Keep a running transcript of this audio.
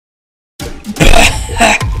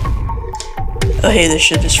Oh hey, this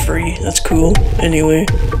shit is free. That's cool. Anyway,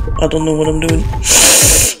 I don't know what I'm doing.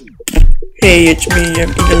 Hey, it's me. I'm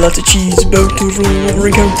eating lots of cheese, about to roll over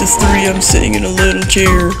a count to 3. I'm sitting in a little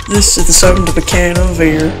chair. This is the sound of a can of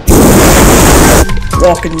air.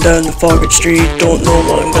 Walking down the fucking street, don't know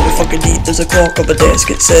what I'm gonna fucking eat. There's a clock on my desk,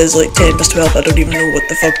 it says like 10 past 12. I don't even know what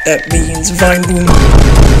the fuck that means. Vine boom.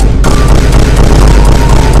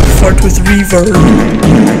 Fart with reverb.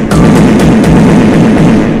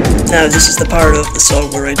 Now this is the part of the song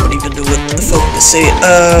where I don't even know what the fuck to say.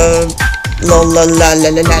 La la la la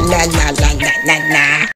la la la la la la la.